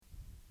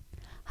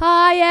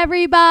Hi,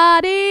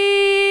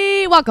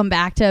 everybody. Welcome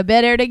back to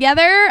Bitter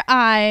Together.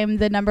 I'm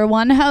the number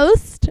one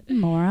host,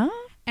 Moira.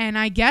 And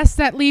I guess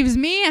that leaves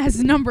me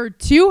as number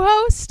two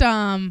host.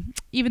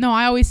 Even though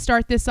I always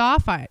start this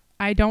off, I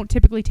don't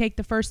typically take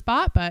the first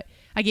spot, but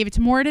I gave it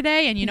to Moira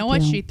today. And you know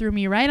what? She threw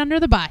me right under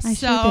the bus. I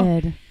sure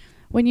did.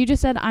 When you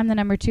just said I'm the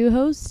number two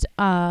host,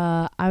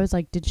 I was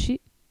like, did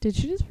she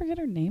just forget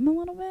her name a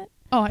little bit?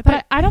 Oh,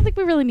 I don't think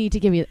we really need to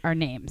give you our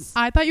names.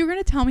 I thought you were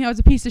going to tell me I was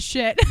a piece of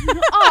shit.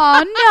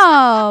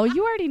 Oh, no.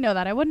 You already know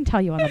that. I wouldn't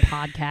tell you on the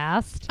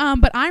podcast.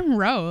 But I'm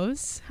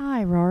Rose.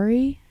 Hi,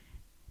 Rory.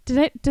 Do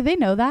they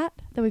know that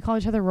we call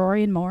each other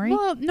Rory and Maury?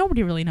 Well,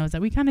 nobody really knows that.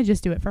 We kind of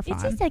just do it for fun.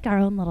 It's just like our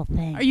own little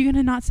thing. Are you going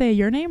to not say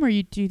your name, or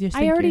do you just think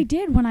I already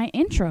did when I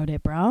introed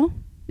it, bro.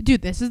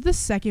 Dude, this is the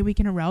second week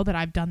in a row that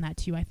I've done that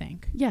to you, I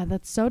think. Yeah,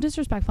 that's so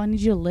disrespectful. I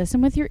need you to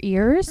listen with your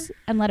ears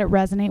and let it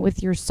resonate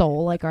with your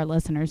soul like our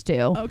listeners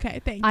do.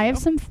 Okay, thank you. I have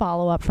some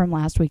follow-up from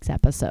last week's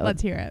episode.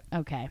 Let's hear it.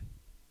 Okay.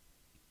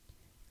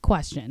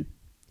 Question.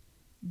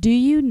 Do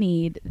you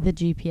need the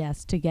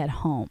GPS to get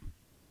home?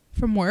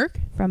 From work?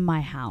 From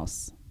my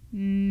house.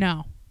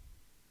 No.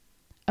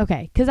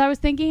 Okay, because I was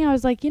thinking, I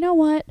was like, you know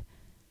what?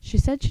 She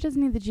said she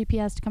doesn't need the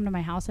GPS to come to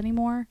my house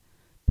anymore.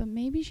 But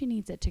maybe she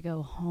needs it to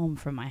go home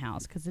from my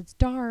house because it's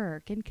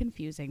dark and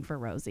confusing for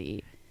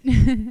Rosie.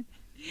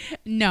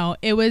 No,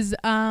 it was,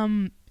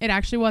 it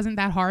actually wasn't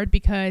that hard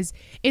because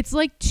it's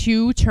like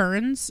two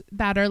turns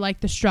that are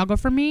like the struggle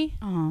for me.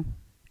 Oh.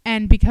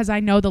 And because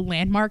I know the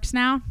landmarks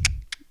now.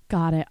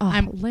 Got it.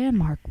 Oh,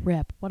 landmark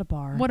rip. What a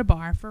bar. What a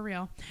bar, for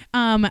real.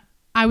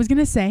 I was going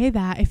to say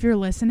that if you're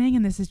listening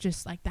and this is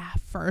just like the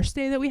first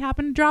day that we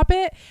happen to drop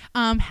it,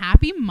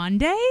 happy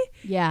Monday.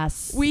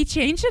 Yes. We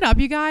changed it up,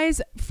 you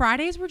guys.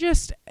 Fridays were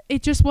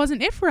it just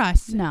wasn't it for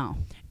us. No.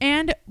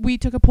 And we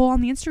took a poll on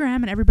the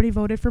Instagram and everybody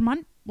voted for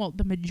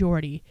the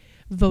majority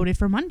voted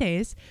for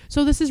Mondays.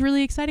 So this is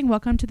really exciting.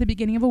 Welcome to the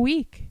beginning of a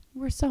week.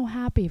 We're so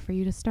happy for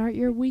you to start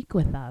your week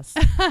with us.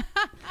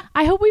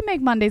 I hope we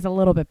make Mondays a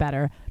little bit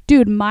better.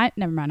 Dude, never mind.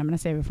 I'm going to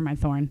save it for my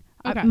thorn.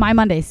 Okay. My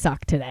Mondays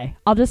suck today.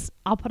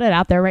 I'll put it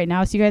out there right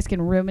now so you guys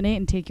can ruminate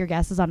and take your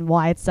guesses on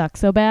why it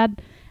sucks so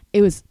bad.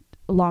 It was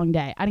a long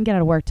day. I didn't get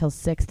out of work till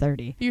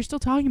 6:30. You're still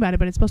talking about it,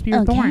 but it's supposed to be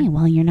your thorn. Okay,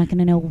 well, you're not going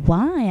to know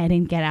why I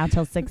didn't get out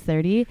till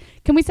 6:30.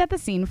 Can we set the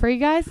scene for you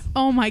guys?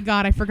 Oh my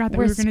God, I forgot that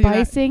we were going to do that.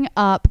 We're spicing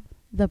up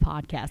the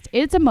podcast.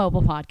 It's a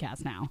mobile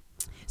podcast now.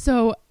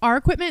 So our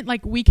equipment,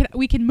 like we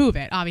can move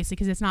it, obviously,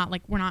 because it's not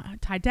like we're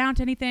not tied down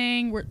to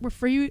anything. We're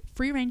free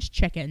range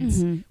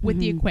chickens with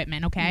the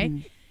equipment, okay?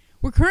 Mm-hmm.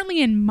 We're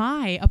currently in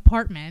my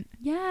apartment.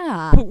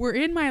 Yeah. But we're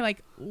in my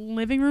like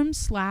living room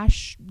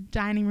 /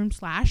 dining room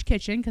 /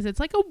 kitchen because it's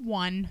like a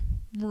one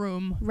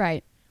room.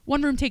 Right.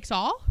 One room takes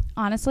all.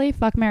 Honestly,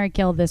 fuck, marry,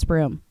 kill this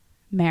room.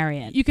 Marry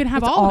it. You can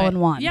have it's all of it. In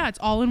one. Yeah, it's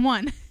all in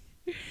one.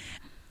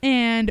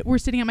 And we're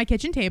sitting at my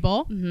kitchen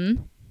table.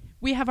 Mm-hmm.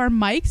 We have our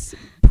mics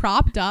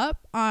propped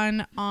up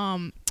on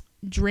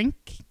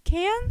drink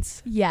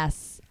cans.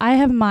 Yes. I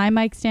have my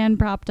mic stand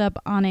propped up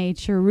on a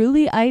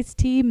Truly iced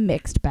tea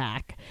mixed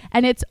back.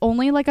 And it's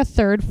only like a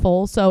third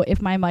full, so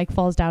if my mic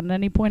falls down at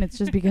any point, it's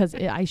just because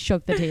I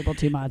shook the table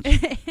too much.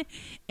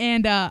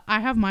 And I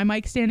have my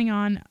mic standing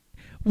on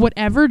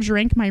whatever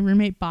drink my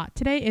roommate bought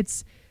today.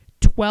 It's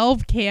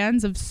 12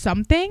 cans of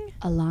something.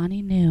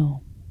 Alani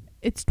knew.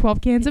 It's 12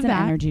 cans of that. It's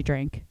an energy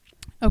drink.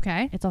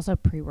 Okay. It's also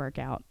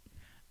pre-workout.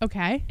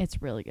 Okay.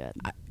 It's really good.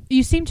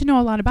 You seem to know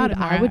a lot about Dude,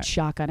 it, Moira. I would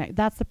shotgun it.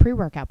 That's the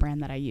pre-workout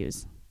brand that I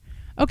use.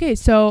 Okay,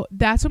 so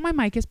that's what my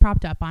mic is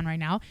propped up on right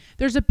now.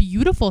 There's a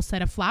beautiful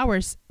set of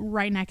flowers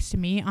right next to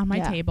me on my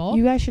table.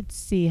 You guys should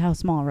see how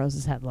small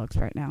Rose's head looks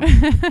right now.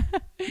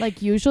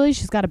 Like usually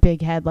she's got a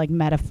big head, like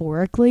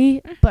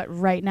metaphorically, but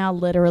right now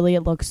literally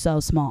it looks so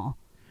small.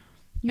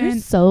 You're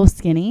so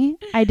skinny.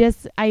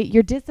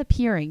 You're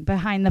disappearing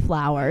behind the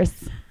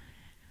flowers.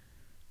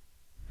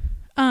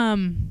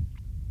 So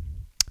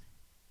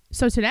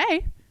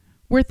today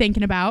we're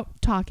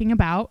talking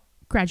about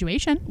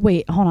graduation.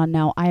 Wait, hold on.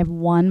 No, I have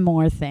one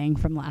more thing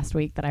from last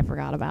week that I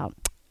forgot about.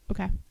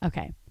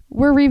 Okay.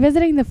 We're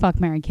revisiting the fuck,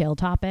 marry, kill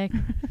topic.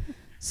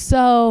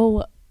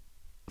 So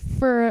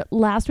for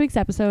last week's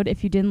episode,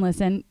 if you didn't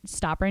listen,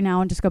 stop right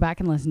now and just go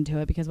back and listen to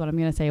it because what I'm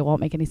going to say won't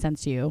make any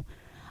sense to you.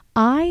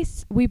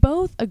 We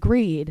both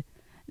agreed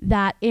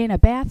that in a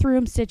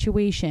bathroom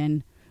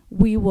situation,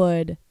 we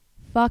would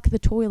fuck the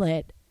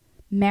toilet,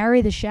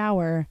 marry the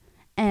shower,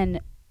 and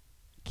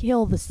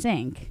kill the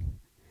sink.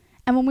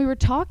 And when we were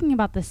talking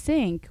about the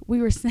sink,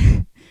 we were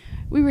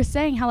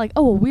saying how like,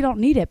 oh, well, we don't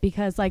need it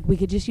because like we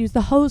could just use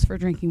the hose for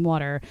drinking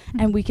water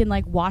and we can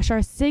like wash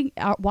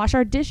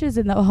our dishes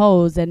in the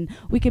hose and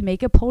we can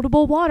make it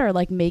potable water,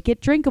 like make it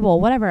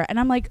drinkable, whatever. And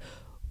I'm like,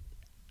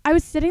 I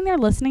was sitting there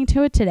listening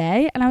to it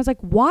today and I was like,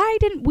 why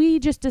didn't we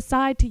just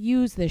decide to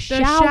use the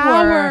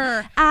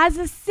shower as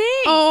a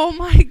sink? Oh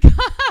my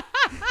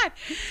God.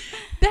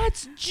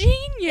 That's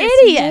genius.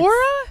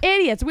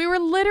 Idiots. We were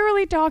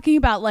literally talking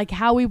about like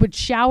how we would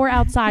shower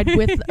outside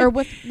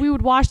we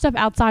would wash stuff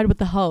outside with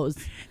the hose.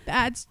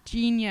 That's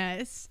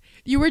genius.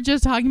 You were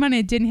just talking about it.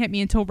 It didn't hit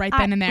me until right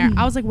then and there.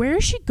 I was like, where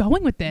is she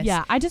going with this?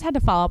 Yeah, I just had to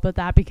follow up with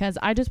that because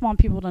I just want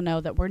people to know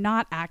that we're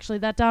not actually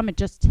that dumb. It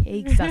just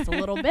takes us a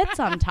little bit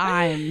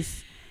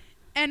sometimes.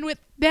 And with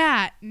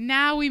that,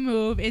 now we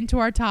move into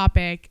our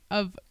topic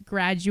of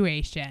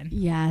graduation.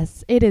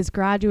 Yes, it is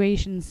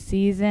graduation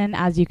season,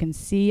 as you can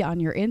see on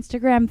your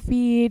Instagram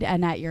feed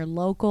and at your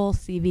local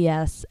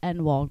CVS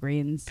and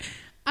Walgreens.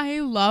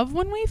 I love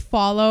when we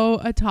follow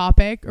a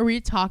topic or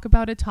we talk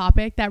about a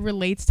topic that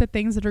relates to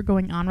things that are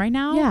going on right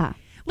now. Yeah.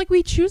 Like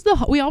we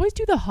always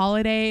do the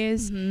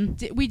holidays.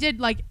 Mm-hmm. We did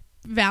like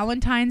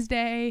Valentine's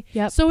Day.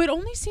 Yep. So it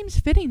only seems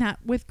fitting that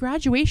with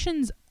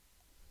graduations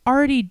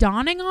already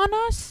dawning on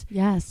us.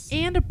 Yes.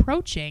 And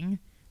approaching,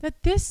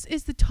 that this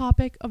is the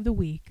topic of the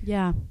week.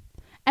 Yeah.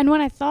 And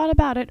when I thought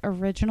about it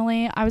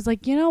originally, I was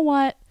like, you know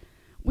what?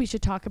 We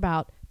should talk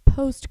about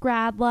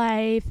post-grad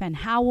life and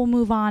how we'll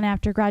move on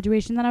after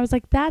graduation. Then I was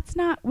like,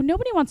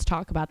 nobody wants to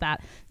talk about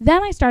that.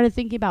 Then I started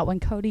thinking about when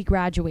Cody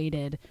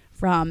graduated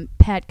from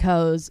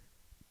Petco's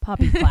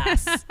puppy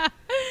class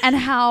and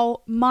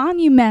how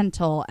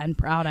monumental and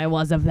proud I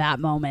was of that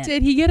moment.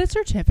 Did he get a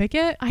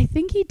certificate? I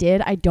think he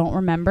did. I don't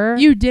remember.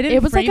 You didn't.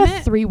 It was like a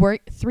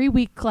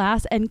 3-week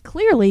class, and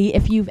clearly,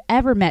 if you've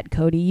ever met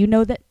Cody, you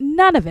know that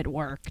none of it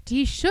worked.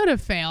 He should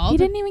have failed. He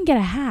didn't even get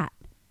a hat.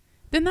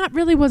 Then that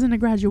really wasn't a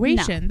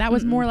graduation. No. That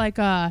was more like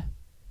I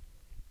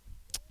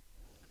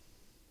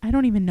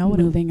don't even know what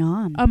moving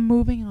on.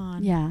 Moving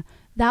on. Yeah.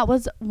 That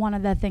was one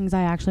of the things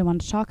I actually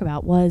wanted to talk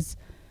about was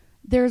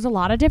there's a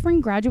lot of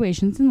different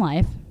graduations in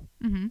life.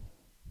 Mm-hmm.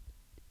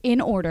 In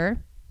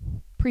order,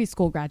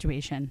 preschool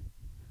graduation.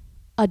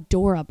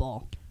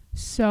 Adorable.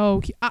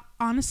 So,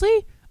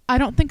 honestly, I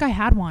don't think I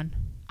had one.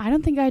 I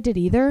don't think I did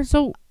either.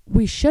 So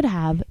we should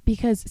have,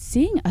 because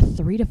seeing a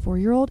 3 to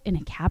 4-year-old in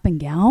a cap and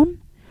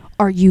gown,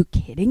 are you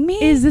kidding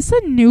me? Is this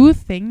a new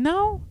thing,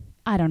 though?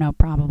 I don't know,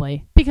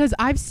 probably. Because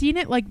I've seen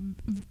it, like,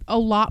 a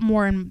lot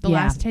more in the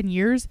last 10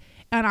 years,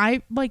 and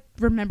I, like,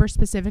 remember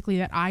specifically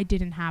that I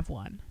didn't have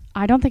one.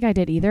 I don't think I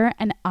did either.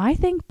 And I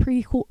think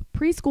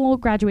preschool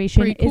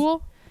graduation is...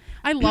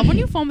 I love when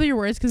you fumble your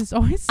words because it's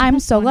always I'm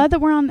so glad that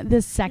we're on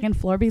this second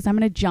floor because I'm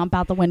going to jump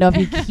out the window if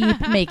you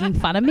keep making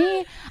fun of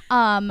me.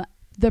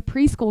 The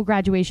preschool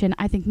graduation,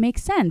 I think,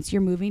 makes sense.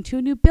 You're moving to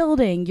a new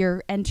building.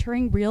 You're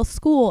entering real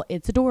school.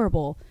 It's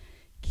adorable.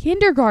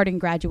 Kindergarten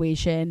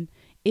graduation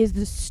is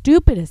the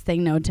stupidest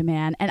thing known to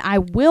man. And I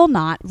will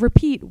not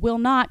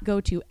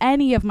go to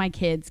any of my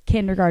kids'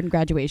 kindergarten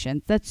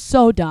graduations. That's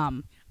so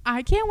dumb.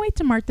 I can't wait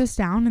to mark this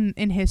down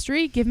in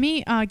history. Give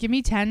me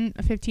 10,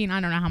 15, I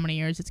don't know how many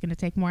years it's going to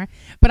take more.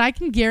 But I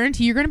can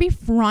guarantee you're going to be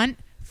front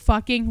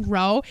fucking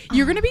row.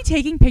 You're going to be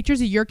taking pictures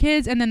of your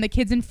kids and then the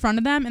kids in front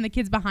of them and the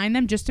kids behind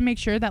them just to make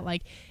sure that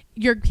like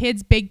your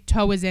kid's big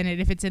toe is in it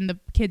if it's in the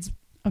kid's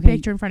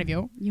picture in front of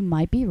you. You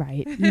might be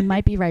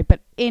right. But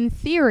in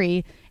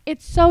theory,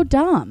 it's so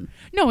dumb.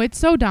 No, it's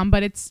so dumb,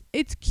 but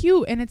it's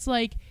cute and it's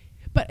like...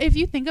 But if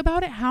you think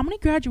about it, how many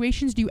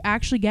graduations do you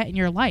actually get in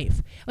your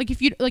life? Like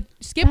if you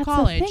skip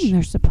college, the thing.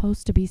 They're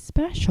supposed to be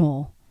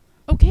special.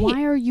 Okay.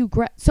 Why are you you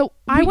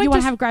want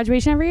to have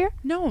graduation every year?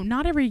 No,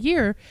 not every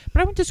year.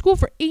 But I went to school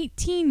for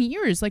 18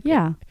 years. Like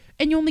yeah.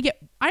 And you only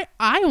get I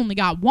only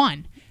got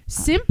one.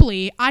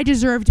 Simply, I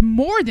deserved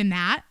more than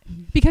that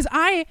because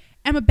I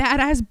am a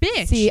badass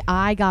bitch. See,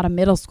 I got a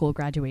middle school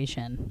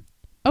graduation.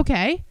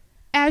 Okay.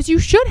 As you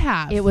should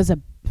have. It was a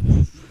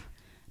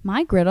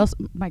My griddle.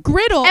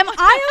 Am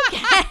I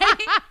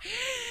okay?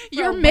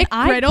 Your McGriddle?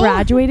 I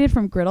graduated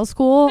from griddle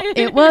school.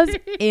 It was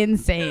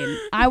insane.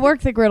 I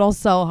worked the griddle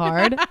so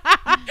hard.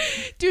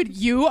 Dude,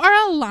 you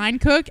are a line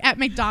cook at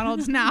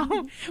McDonald's now.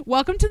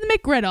 Welcome to the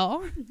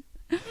McGriddle.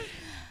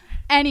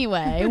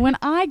 Anyway, when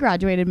I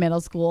graduated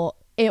middle school,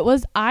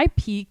 I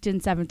peaked in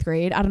 7th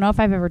grade. I don't know if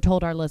I've ever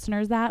told our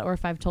listeners that or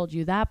if I've told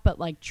you that, but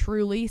like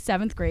truly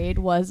 7th grade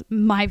was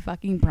my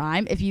fucking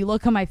prime. If you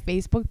look on my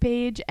Facebook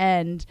page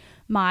and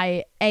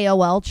my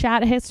AOL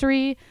chat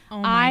history, oh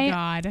my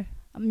God.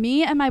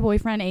 Me and my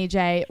boyfriend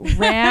AJ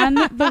ran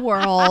the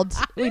world.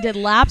 We did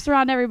laps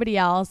around everybody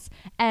else.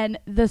 And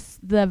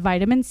the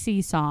Vitamin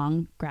C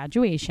song,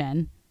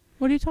 Graduation.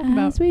 What are you talking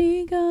about? As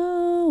we go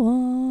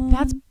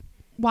on.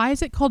 Why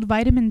is it called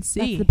Vitamin C?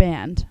 That's the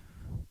band.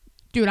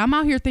 Dude, I'm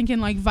out here thinking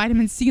like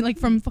vitamin C, like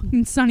from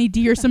fucking Sunny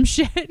D or some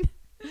shit.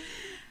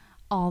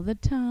 All the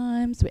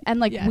times. And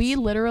like we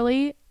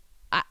literally,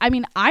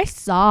 I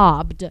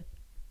sobbed.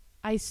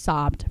 I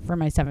sobbed for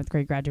my 7th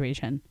grade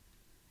graduation.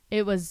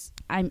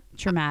 I'm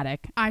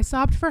traumatic. I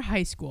sobbed for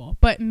high school,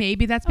 but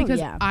maybe that's because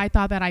I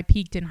thought that I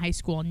peaked in high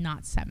school,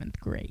 not 7th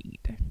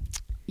grade.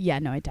 Yeah,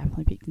 no, I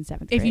definitely peaked in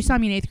 7th grade. If you saw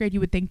me in 8th grade, you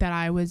would think that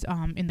I was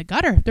in the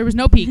gutter. There was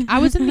no peak. I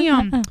was in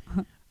the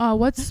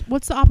what's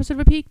the opposite of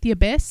a peak? The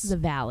abyss? The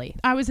valley.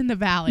 I was in the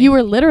valley. You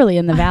were literally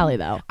in the valley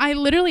though. I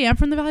literally am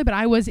from the valley, but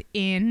I was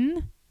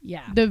in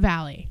the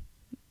valley.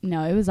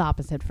 No, it was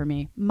opposite for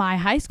me. My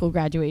high school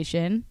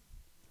graduation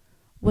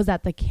was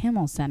at the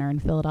Kimmel Center in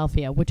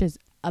Philadelphia, which is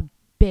a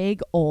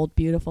big, old,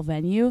 beautiful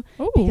venue.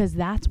 Ooh. Because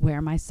that's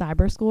where my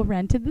cyber school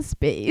rented the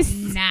space.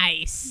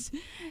 Nice.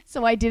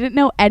 So I didn't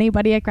know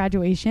anybody at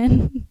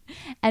graduation.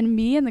 And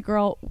me and the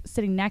girl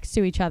sitting next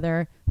to each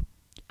other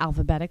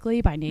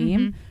alphabetically by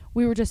name,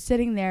 we were just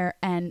sitting there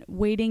and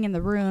waiting in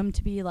the room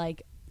to be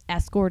like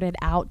escorted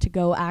out to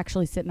go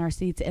actually sit in our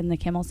seats in the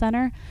Kimmel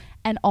Center.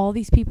 And all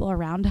these people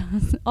around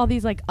us, all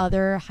these like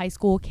other high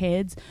school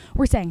kids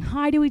were saying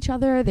hi to each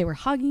other. They were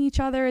hugging each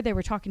other. They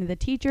were talking to the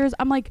teachers.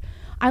 I'm like,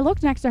 I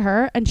looked next to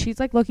her and she's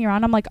like looking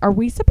around. I'm like, are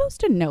we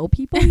supposed to know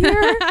people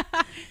here?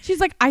 She's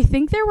like, I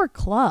think there were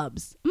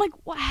clubs. I'm like,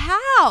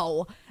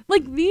 how?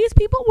 Like, these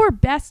people were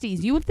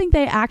besties. You would think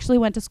they actually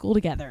went to school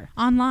together.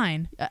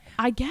 Online.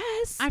 I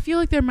guess. I feel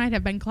like there might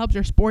have been clubs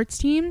or sports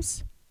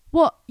teams.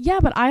 Well, yeah,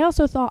 but I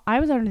also thought, I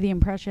was under the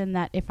impression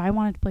that if I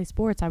wanted to play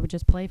sports, I would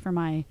just play for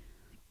my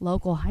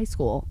local high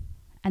school.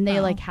 And they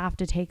like have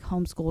to take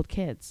homeschooled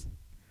kids.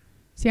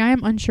 See, I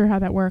am unsure how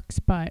that works,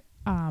 but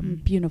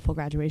beautiful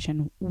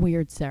graduation,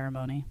 weird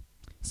ceremony.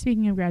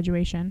 Speaking of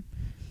graduation,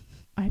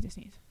 I have to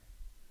sneeze.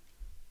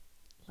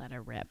 Let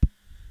her rip.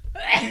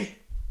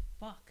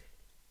 Fuck.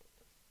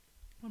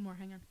 One more,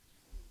 hang on.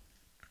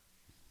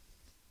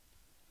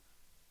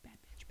 Bad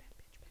bitch, bad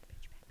bitch, bad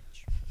bitch, bad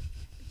bitch.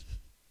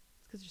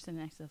 It's because you're sitting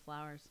next to the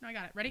flowers. No, I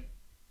got it. Ready?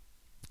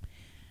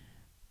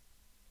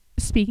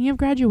 Speaking of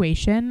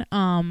graduation,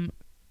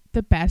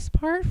 the best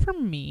part for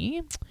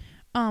me,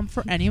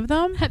 for any of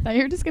them. I thought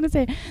you were just going to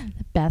say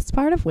the best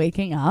part of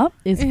waking up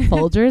is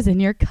Folgers in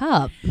your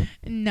cup.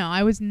 No,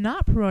 I was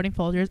not promoting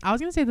Folgers. I was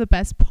going to say the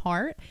best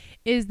part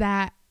is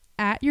that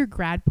at your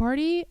grad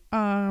party,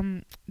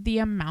 the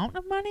amount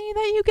of money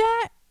that you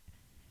get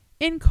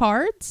in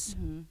cards,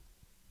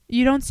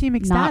 you don't seem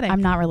ecstatic.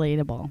 I'm not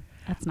relatable.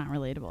 That's not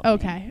relatable.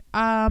 Okay.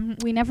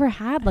 We never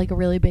had like a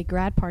really big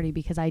grad party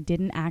because I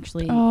didn't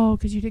actually. Oh,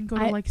 because you didn't go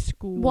to like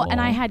school. Well,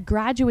 and I had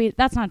graduated.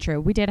 That's not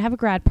true. We did have a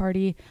grad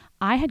party.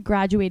 I had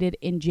graduated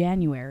in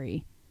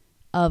January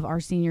of our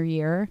senior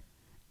year,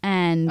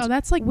 and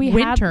that's like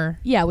winter.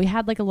 We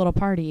had like a little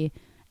party,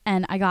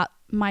 and I got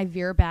my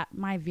Vera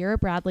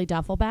Bradley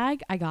duffel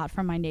bag I got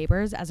from my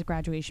neighbors as a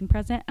graduation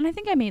present, and I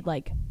think I got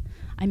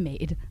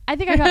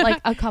like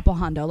a couple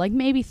hundo, like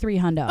maybe 3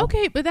 hundo.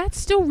 Okay, but that's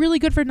still really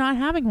good for not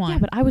having one. Yeah,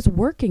 but I was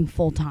working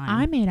full time.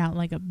 I made out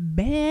like a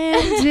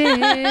bandit.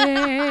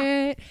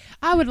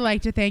 I would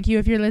like to thank you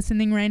if you're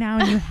listening right now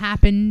and you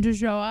happen to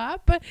show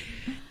up.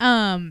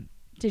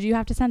 Did you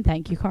have to send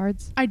thank you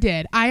cards? I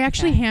did. I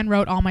actually hand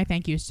wrote all my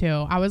thank yous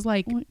too. I was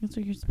like, well, that's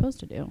what you're supposed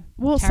to do.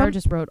 Well, Tara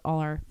just wrote all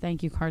our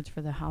thank you cards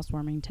for the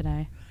housewarming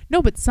today.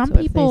 No, but some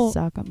people if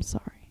they suck. I'm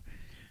sorry.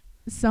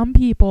 Some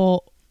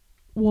people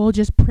will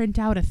just print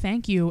out a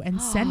thank you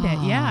and send it.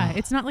 Yeah,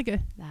 it's not like a.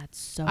 That's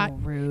so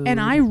rude.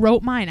 And I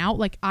wrote mine out.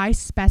 Like I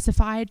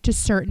specified to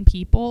certain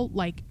people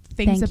like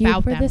things thank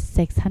about them. Thank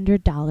you for the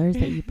 $600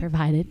 that you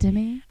provided to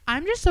me.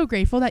 I'm just so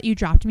grateful that you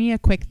dropped me a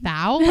quick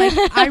thou. Like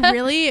I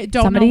really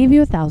don't. Somebody know. gave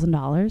you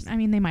 $1,000. I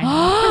mean, they might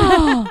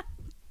have.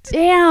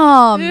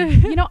 Damn.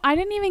 You know, I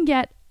didn't even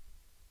get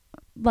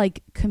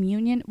like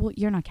communion. Well,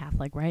 you're not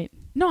Catholic, right?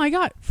 No, I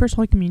got First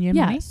Holy Communion.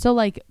 Yeah. Money. So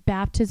like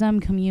baptism,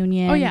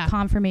 communion,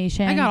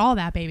 confirmation. I got all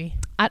that, baby.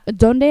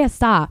 Donde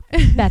está,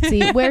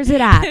 Betsy? Where's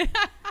it at?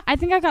 I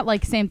think I got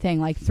like same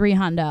thing, like 3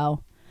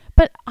 hundo.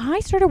 But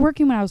I started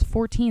working when I was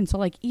 14. So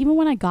like even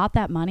when I got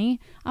that money,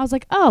 I was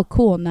like, oh,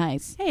 cool,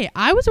 nice. Hey,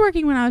 I was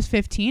working when I was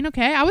 15.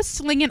 Okay, I was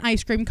slinging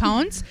ice cream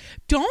cones.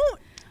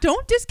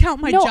 Don't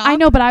discount my job. No, I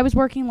know, but I was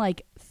working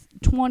like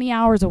 20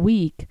 hours a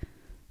week.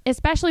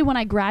 Especially when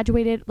I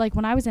graduated, like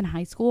when I was in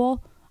high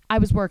school, I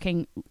was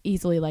working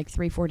easily like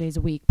 3-4 days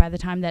a week. By the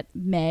time that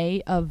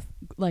May of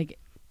like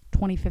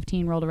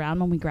 2015 rolled around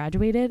when we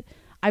graduated,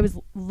 I was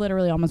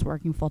literally almost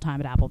working full time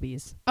at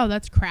Applebee's. Oh,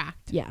 that's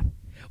cracked. Yeah.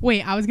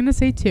 Wait, I was going to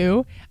say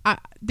too,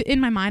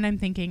 in my mind, I'm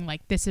thinking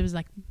like this was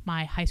like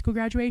my high school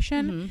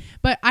graduation,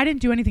 but I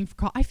didn't do anything for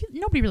college. I feel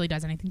nobody really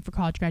does anything for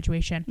college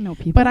graduation. No,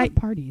 people have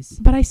parties.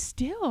 But I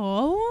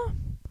still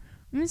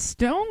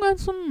got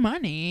some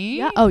money.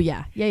 Yeah. Oh,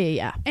 yeah.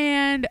 Yeah.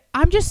 And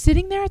I'm just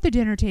sitting there at the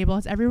dinner table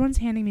as everyone's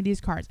handing me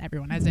these cards.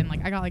 Everyone, as in,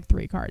 like, I got, like,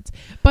 3 cards.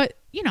 But,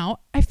 you know,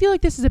 I feel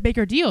like this is a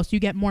bigger deal, so you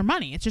get more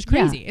money. It's just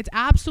crazy. Yeah. It's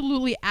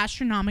absolutely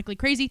astronomically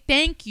crazy.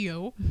 Thank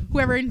you,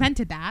 whoever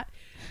invented that.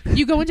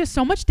 You go into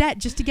so much debt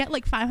just to get,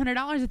 like,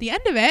 $500 at the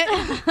end of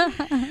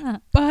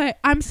it. But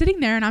I'm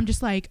sitting there, and I'm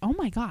just like, oh,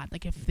 my God.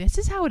 Like, if this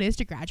is how it is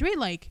to graduate,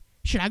 like,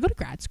 should I go to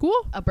grad school?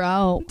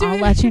 Bro, I'll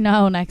let you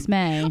know next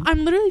May.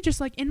 I'm literally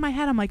just like in my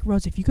head, I'm like,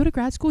 Rose, if you go to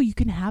grad school, you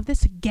can have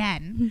this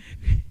again.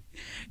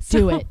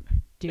 Do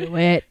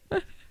it.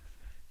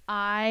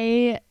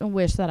 I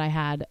wish that I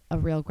had a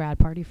real grad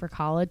party for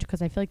college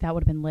because I feel like that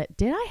would have been lit.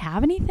 Did I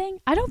have anything?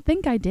 I don't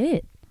think I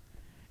did.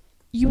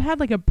 You had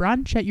like a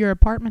brunch at your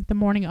apartment the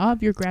morning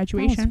of your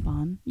graduation. That was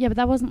fun. Yeah, but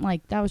that wasn't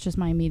like, that was just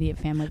my immediate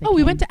family.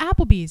 We went to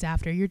Applebee's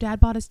after. Your dad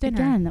bought us dinner.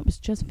 Again, that was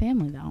just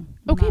family though.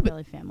 Okay, not but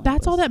really family.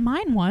 That's all that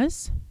mine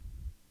was.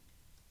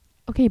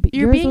 Okay, but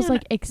yours was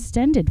like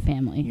extended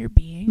family. You're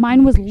being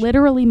Mine was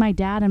literally my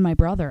dad and my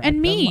brother.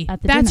 And me.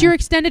 At the That's dinner. your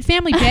extended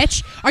family,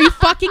 bitch. Are you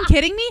fucking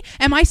kidding me?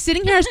 Am I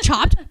sitting here as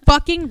chopped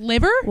fucking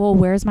liver? Well,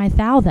 where's my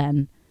thou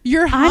then?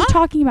 I'm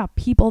talking about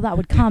people that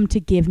would come to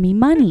give me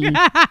money.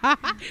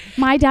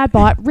 My dad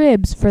bought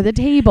ribs for the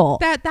table.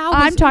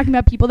 I'm talking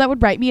about people that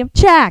would write me a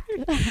check.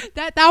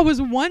 that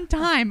was one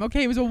time.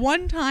 Okay, it was a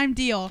one-time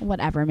deal.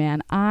 Whatever,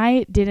 man.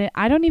 I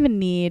don't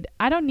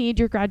need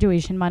your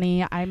graduation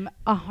money. I'm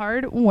a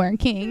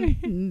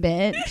hard-working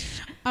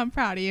bitch. I'm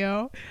proud of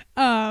you.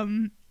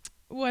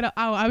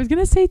 I was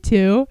gonna say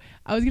too.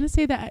 I was gonna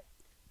say that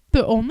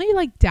the only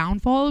like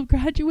downfall of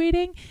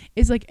graduating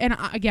is like, and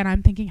again,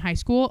 I'm thinking high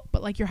school,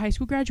 but like your high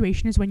school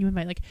graduation is when you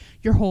invite like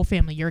your whole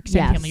family, your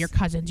extended family, your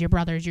cousins, your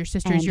brothers, your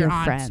sisters, and your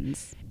aunts,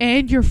 friends,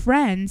 and your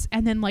friends,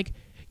 and then like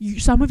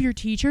some of your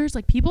teachers,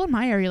 like people in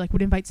my area, like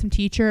would invite some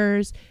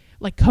teachers,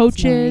 like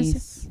coaches.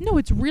 Nice. No,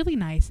 it's really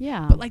nice.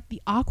 Yeah. But like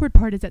the awkward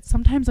part is that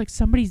sometimes like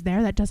somebody's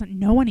there that doesn't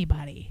know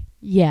anybody.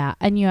 Yeah,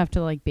 and you have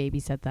to like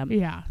babysit them.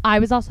 Yeah. I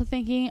was also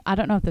thinking, I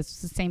don't know if this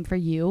is the same for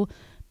you,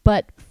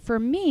 but for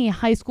me,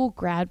 high school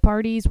grad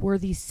parties were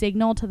the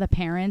signal to the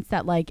parents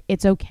that like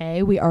it's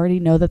okay. We already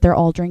know that they're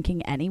all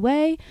drinking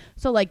anyway.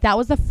 So like that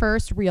was the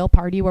first real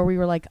party where we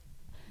were like,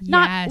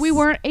 we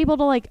weren't able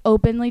to like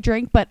openly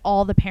drink, but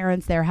all the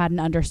parents there had an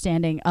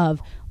understanding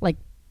of like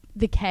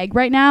the keg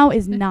right now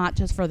is not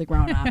just for the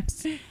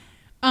grown-ups.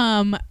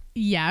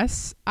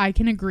 Yes, I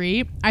can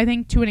agree. I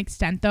think to an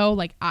extent though,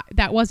 like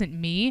that wasn't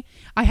me.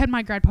 I had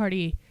my grad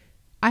party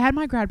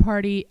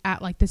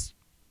at like this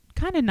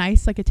kind of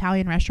nice like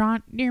Italian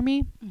restaurant near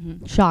me.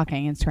 Mm-hmm.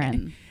 Shocking. It's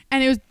Trenton.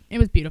 And it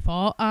was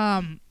beautiful.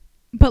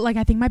 But like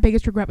I think my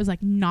biggest regret was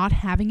like not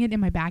having it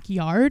in my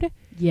backyard.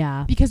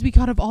 Yeah. Because we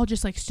could have all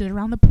just like stood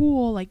around the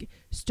pool, like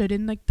stood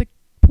in like the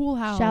pool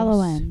house.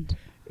 Shallow end.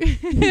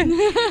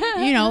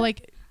 You know,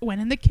 like went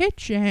in the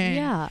kitchen.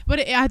 Yeah.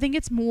 But I think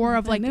it's more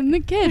of like in the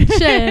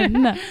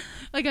kitchen.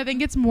 Like I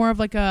think it's more of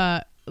like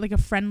a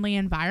friendly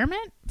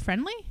environment.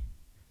 Friendly?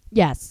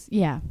 Yes.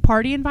 Yeah.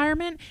 Party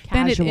environment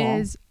Casual. than it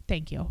is.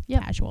 Thank you.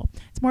 Yep. Casual.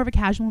 It's more of a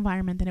casual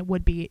environment than it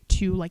would be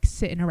to like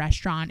sit in a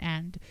restaurant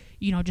and,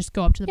 you know, just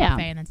go up to the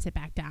buffet and then sit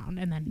back down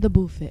and then the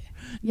buffet.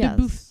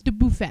 Yes. The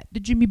buffet, the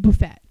Jimmy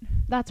buffet.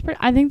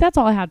 I think that's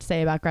all I have to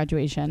say about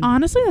graduation.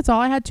 Honestly, that's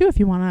all I had too. If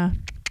you want to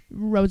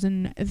Rose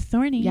and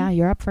Thorny. Yeah,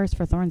 you're up first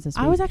for Thorns this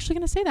week. I was actually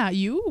going to say that.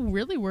 You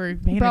really were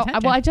paying attention.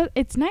 Well,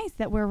 it's nice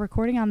that we're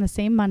recording on the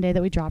same Monday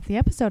that we dropped the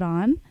episode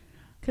on,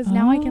 because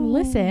now I can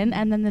listen,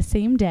 and then the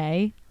same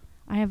day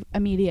I have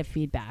immediate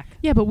feedback.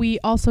 Yeah, but we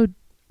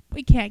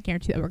can't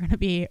guarantee that we're going to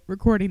be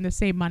recording the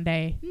same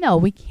Monday. No,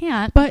 we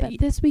can't. But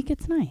this week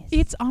it's nice.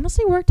 It's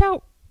honestly worked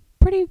out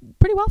pretty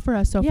well for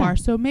us so far.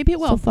 So maybe it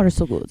will. So far,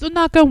 so good. So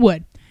knock on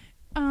wood.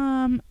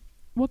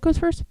 What goes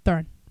first?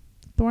 Thorn.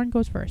 Thorn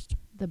goes first.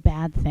 The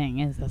bad thing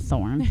is the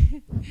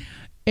thorn.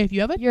 If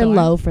you have You're thorn,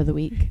 low for the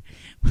week.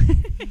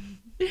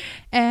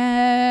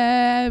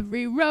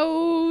 Every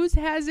rose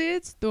has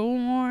its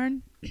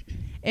thorn.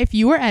 If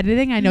you were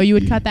editing, I know you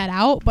would cut that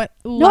out, but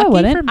no, I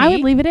wouldn't. For me, I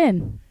would leave it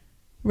in.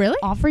 Really?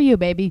 All for you,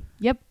 baby.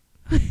 Yep.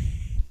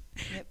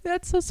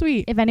 That's so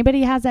sweet. If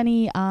anybody has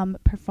any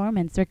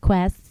performance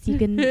requests, you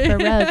can for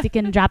Rose, you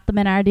can drop them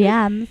in our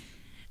DMs.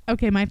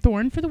 Okay, my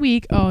thorn for the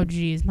week. Oh,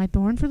 geez. My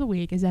thorn for the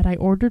week is that I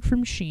ordered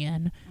from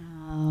Shein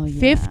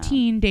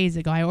 15 days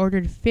ago. I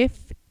ordered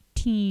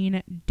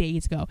 15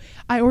 days ago.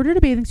 I ordered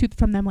a bathing suit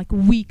from them like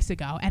weeks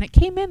ago, and it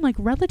came in like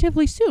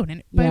relatively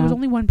soon. But it was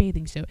only one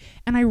bathing suit,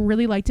 and I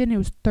really liked it, and it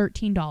was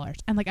 $13.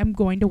 And like I'm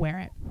going to wear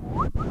it.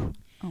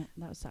 Oh,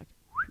 that was sucked.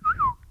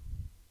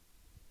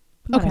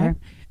 Okay.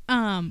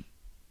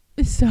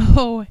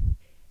 So,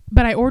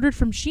 but I ordered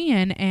from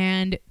Shein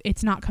and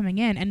it's not coming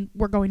in, and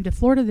we're going to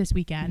Florida this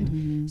weekend.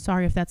 Mm-hmm.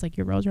 Sorry if that's like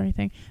your rose or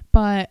anything,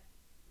 but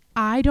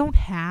I don't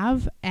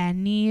have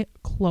any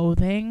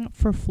clothing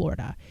for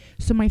Florida.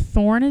 So my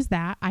thorn is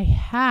that I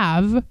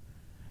have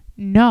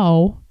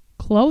no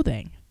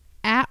clothing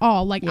at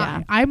all. Like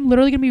I'm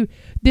literally going to be,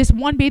 this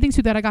one bathing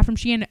suit that I got from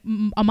Shein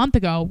a month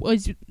ago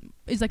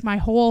is like my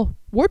whole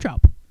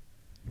wardrobe.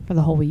 For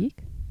the whole week?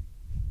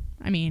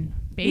 I mean,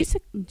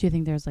 basic. Do you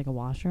think there's like a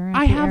washer?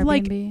 I have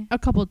like a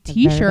couple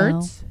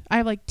t-shirts. I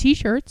have like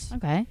t-shirts.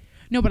 Okay.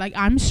 No, but like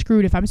I'm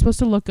screwed if I'm supposed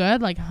to look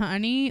good. Like,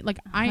 honey, like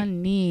I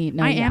am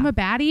a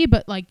baddie,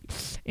 but like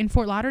in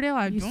Fort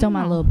Lauderdale, you stole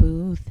my little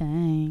boo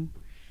thing.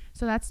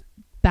 So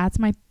that's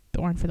my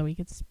thorn for the week.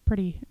 It's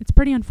pretty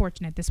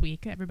unfortunate this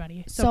week,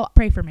 everybody. So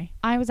pray for me.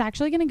 I was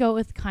actually gonna go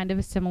with kind of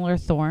a similar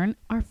thorn.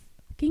 Our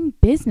fucking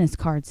business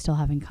cards still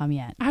haven't come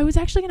yet. I was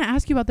actually gonna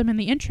ask you about them in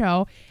the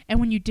intro, and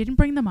when you didn't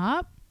bring them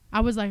up, I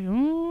was like,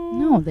 oh.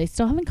 No, they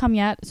still haven't come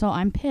yet, so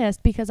I'm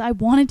pissed because I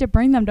wanted to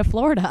bring them to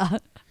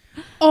Florida.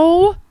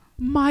 Oh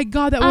my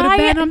God, that would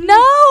have been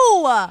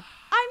No!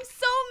 I'm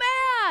so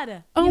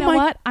mad. Oh, you know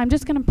what? I'm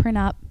just going to print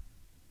up,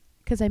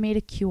 because I made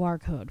a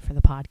QR code for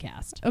the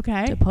podcast.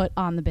 Okay. To put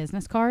on the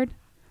business card.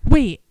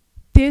 Wait,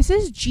 this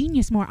is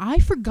genius, Moira. I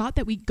forgot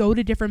that we go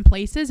to different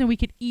places and we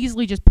could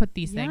easily just put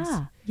these things.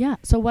 Yeah.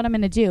 So what I'm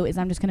going to do is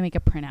I'm just going to make a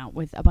printout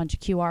with a bunch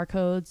of QR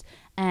codes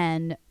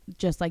and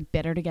just like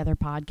Bitter Together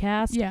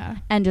podcast. Yeah.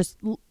 And just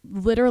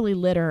literally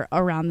litter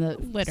around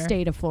the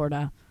state of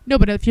Florida. No,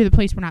 but if you're the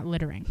police, we're not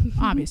littering,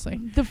 obviously.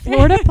 The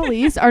Florida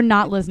police are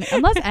not listening,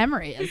 unless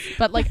Emery is.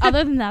 But like,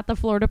 other than that, the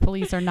Florida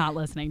police are not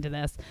listening to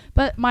this.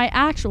 But my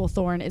actual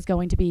thorn is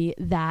going to be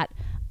that,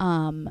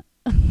 I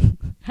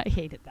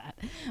hated that.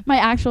 My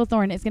actual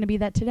thorn is going to be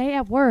that today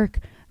at work,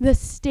 the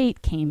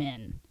state came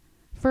in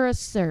for a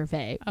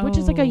survey, which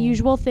is like a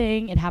usual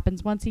thing. It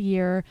happens once a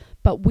year,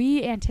 but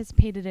we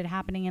anticipated it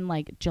happening in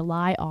like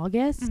July,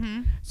 August.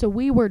 Mm-hmm. So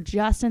we were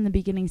just in the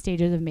beginning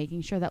stages of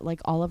making sure that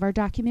like all of our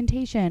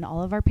documentation,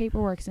 all of our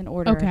paperwork's in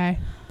order. Okay.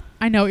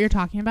 I know what you're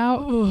talking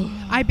about.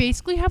 I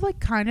basically have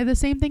like kind of the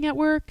same thing at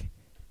work.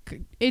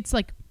 It's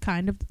like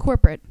kind of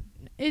corporate.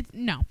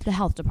 No. The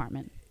health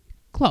department.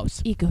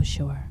 Close.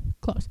 EcoShore.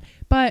 Close.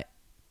 But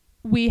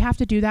we have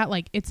to do that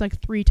like it's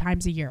like 3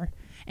 times a year.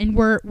 And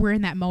we're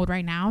in that mode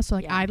right now. So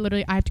like I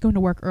have to go into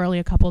work early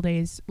a couple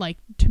days like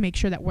to make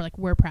sure that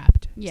we're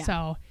prepped. Yeah.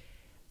 So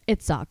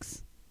it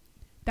sucks.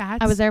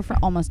 I was there for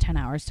almost 10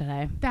 hours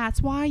today.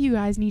 That's why you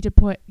guys need to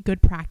put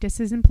good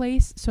practices in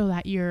place so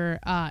that you're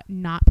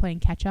not playing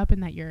catch up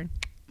and that you're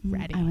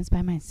ready. I was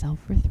by myself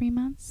for 3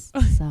 months.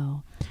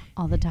 So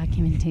all the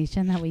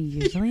documentation that we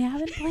usually have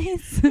in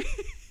place.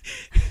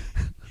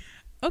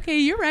 Okay,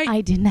 you're right.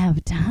 I didn't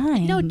have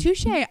time. No,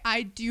 touche.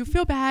 I do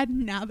feel bad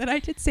now that I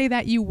did say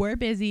that you were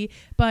busy.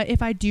 But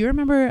if I do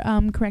remember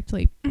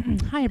correctly,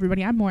 hi,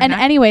 everybody. I'm Moira. And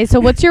anyway, so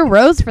what's your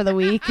rose for the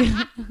week?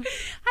 Hi,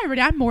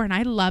 everybody. I'm Moira, and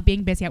I love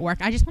being busy at work.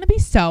 I just want to be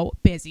so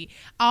busy.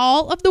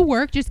 All of the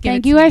work just give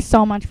Thank you guys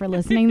so much for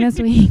listening this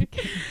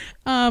week.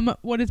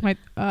 What is my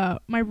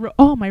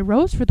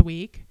rose for the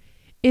week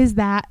is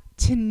that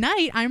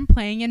tonight I'm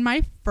playing in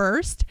my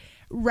first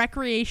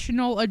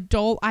recreational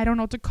adult, I don't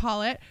know what to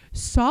call it,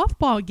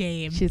 softball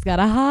game. She's got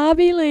a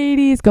hobby,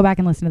 ladies. Go back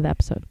and listen to the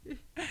episode.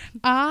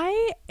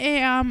 I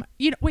am,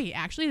 wait,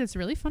 actually, that's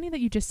really funny that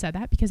you just said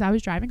that because I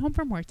was driving home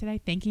from work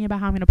today thinking about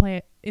how I'm going to play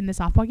it in the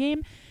softball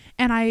game.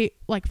 And I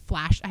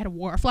had a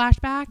war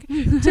flashback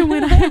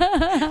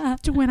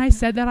to when I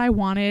said that I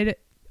wanted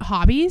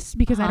hobbies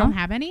because I don't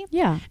have any.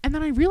 Yeah. And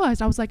then I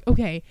realized I was like,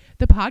 okay,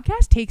 the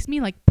podcast takes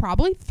me like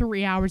probably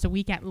 3 hours a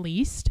week at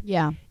least.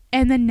 Yeah.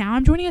 And then now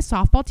I'm joining a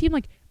softball team.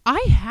 Like, I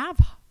have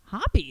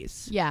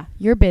hobbies. Yeah.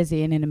 You're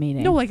busy and in a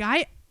meeting. No,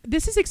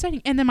 this is exciting.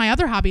 And then my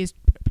other hobby is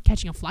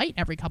catching a flight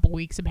every couple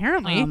weeks,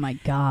 apparently. Oh, my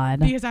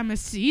God. Because I'm a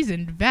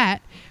seasoned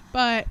vet.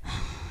 But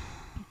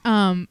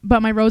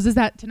my rose is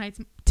that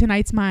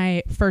tonight's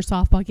my first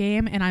softball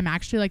game. And I'm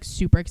actually, like,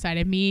 super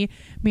excited. Me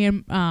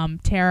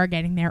and Tara are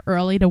getting there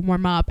early to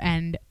warm up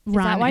and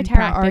run. Is that why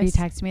Tara already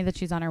texted me that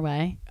she's on her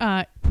way?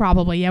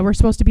 Probably, yeah. We're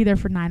supposed to be there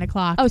for 9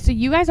 o'clock. Oh, so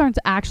you guys aren't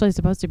actually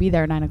supposed to be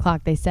there at 9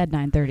 o'clock. They said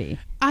 9:30.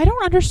 I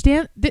don't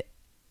understand.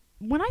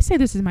 When I say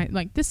this is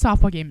this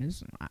softball game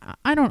is,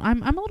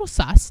 I'm a little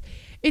sus.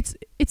 It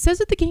says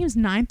that the game is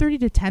 9:30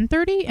 to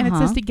 10:30, and it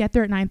says to get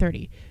there at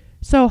 9:30.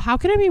 So how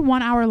could it be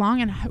 1 hour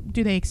long, and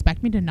do they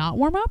expect me to not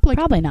warm up? Like,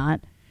 probably not.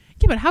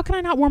 Yeah, but how can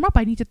I not warm up?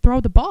 I need to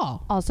throw the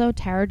ball. Also,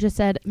 Tara just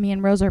said me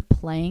and Rose are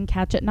playing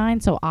catch at 9,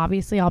 so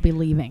obviously I'll be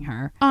leaving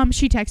her.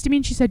 She texted me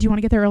and she said, "Do you want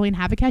to get there early and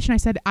have a catch?" And I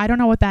said, "I don't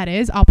know what that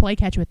is. I'll play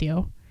catch with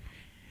you."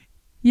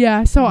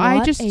 Yeah, so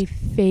what a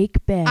fake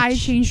bitch. I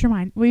changed her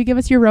mind. Will you give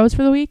us your rose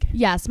for the week?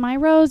 Yes, my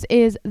rose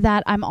is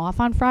that I'm off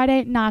on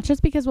Friday, not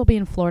just because we'll be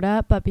in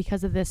Florida, but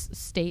because of this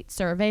state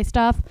survey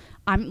stuff.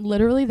 They're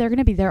going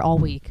to be there all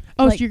week.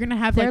 Oh, so you're going to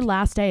have their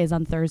last day is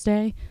on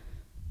Thursday.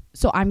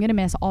 So I'm going to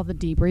miss all the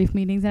debrief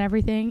meetings and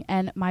everything.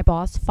 And my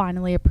boss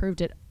finally approved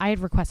it. I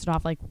had requested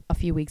off like a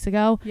few weeks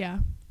ago. Yeah.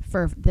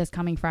 For this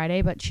coming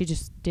Friday, but she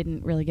just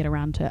didn't really get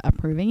around to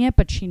approving it,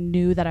 but she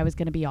knew that I was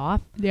going to be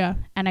off. Yeah.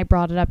 And I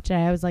brought it up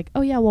today. I was like,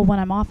 oh yeah, well, when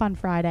I'm off on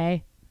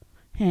Friday,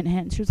 hint,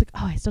 hint. She was like,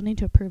 oh, I still need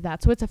to approve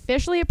that. So it's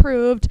officially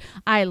approved.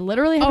 I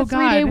literally have a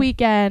 3-day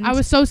weekend. I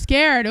was so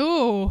scared.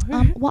 Ooh.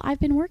 Well, I've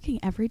been working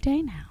every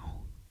day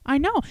now. I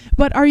know,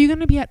 but are you going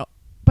to be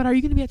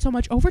at so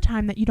much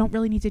overtime that you don't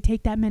really need to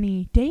take that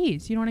many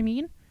days? You know what I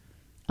mean?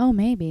 Oh,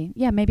 maybe.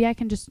 Yeah, maybe I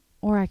can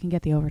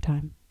get the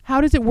overtime. How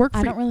does it work for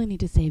you? I don't really need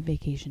to save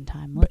vacation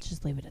time. Let's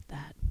just leave it at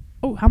that.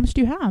 Oh, how much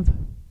do you have?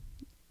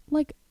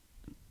 Like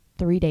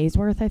 3 days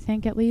worth, I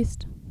think, at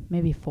least.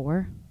 Maybe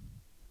 4.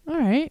 All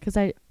right. Because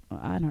I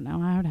don't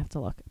know. I would have to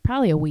look.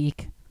 Probably a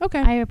week. Okay.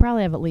 I would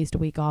probably have at least a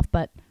week off,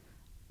 but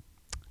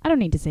I don't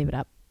need to save it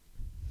up.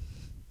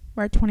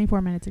 We're at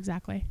 24 minutes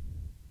exactly.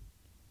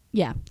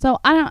 Yeah. So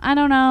I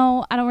don't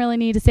know. I don't really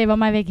need to save up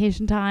my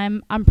vacation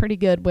time. I'm pretty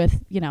good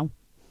with,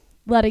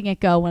 letting it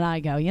go when I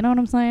go. You know what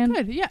I'm saying?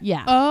 Good. Yeah.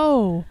 Yeah.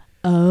 Oh.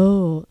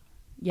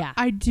 Yeah.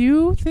 I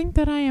do think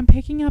that I am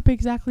picking up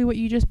exactly what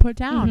you just put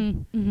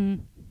down. Mm-hmm.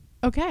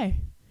 Mm-hmm. Okay.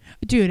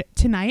 Dude,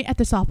 tonight at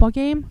the softball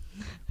game,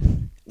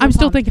 I'm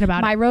still thinking about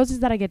it. My rose is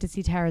that I get to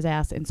see Tara's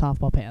ass in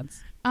softball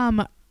pants.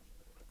 I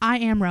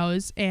am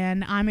Rose,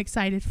 and I'm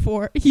excited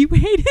for... You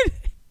hated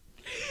it.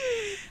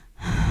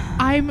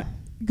 I'm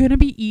gonna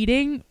be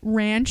eating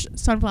ranch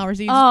sunflower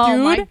seeds. Oh,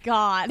 dude, my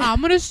God.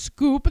 I'm gonna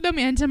scoop them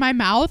into my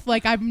mouth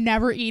like I've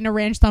never eaten a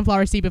ranch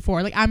sunflower seed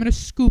before. Like, I'm gonna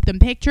scoop them.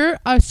 Picture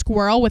a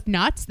squirrel with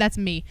nuts. That's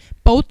me.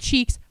 Both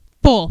cheeks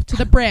full to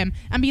the brim.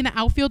 I'm being in the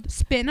outfield,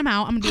 spitting them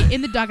out. I'm going to be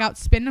in the dugout,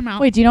 spitting them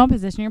out. Wait, do you know what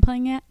position you're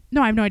playing at?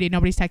 No, I have no idea.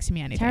 Nobody's texting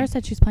me anything. Tara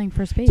said she's playing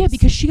first base. Yeah,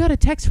 because she got a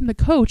text from the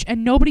coach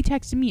and nobody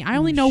texted me. I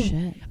only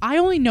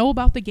know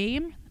about the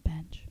game the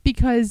bench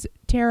because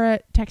Tara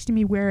texted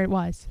me where it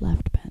was.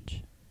 Left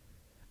bench.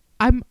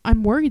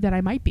 I'm worried that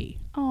I might be.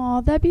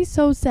 Oh, that'd be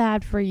so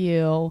sad for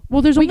you.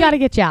 Well, we got to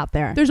get you out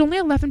there. There's only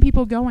 11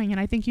 people going, and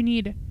I think you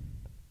need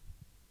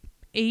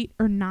 8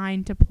 or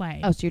 9 to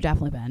play. Oh, so you're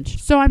definitely bench.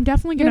 So I'm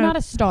definitely going to... You're not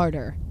a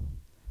starter.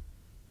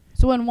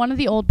 So when one of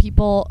the old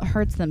people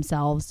hurts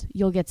themselves,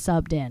 you'll get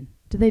subbed in.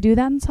 Do they do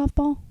that in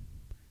softball?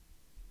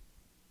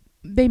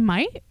 They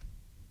might.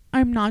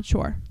 I'm not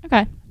sure.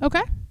 Okay.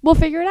 We'll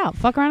figure it out.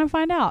 Fuck around and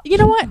find out. You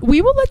know what?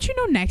 We will let you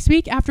know next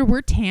week after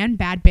we're tan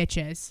bad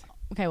bitches.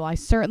 Okay, well, I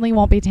certainly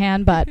won't be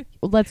tan, but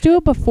let's do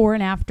a before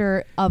and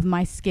after of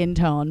my skin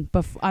tone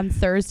on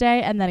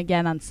Thursday and then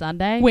again on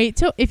Sunday. Wait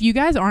till, if you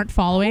guys aren't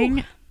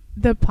following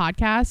the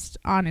podcast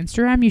on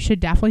Instagram, you should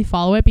definitely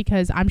follow it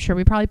because I'm sure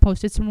we probably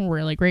posted some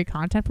really great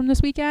content from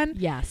this weekend.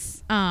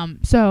 Yes.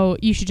 So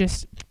you should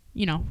just,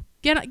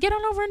 get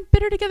on over and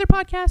Bitter Together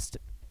podcast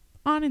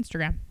on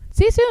Instagram.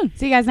 See you soon.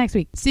 See you guys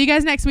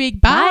next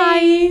week.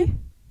 Bye.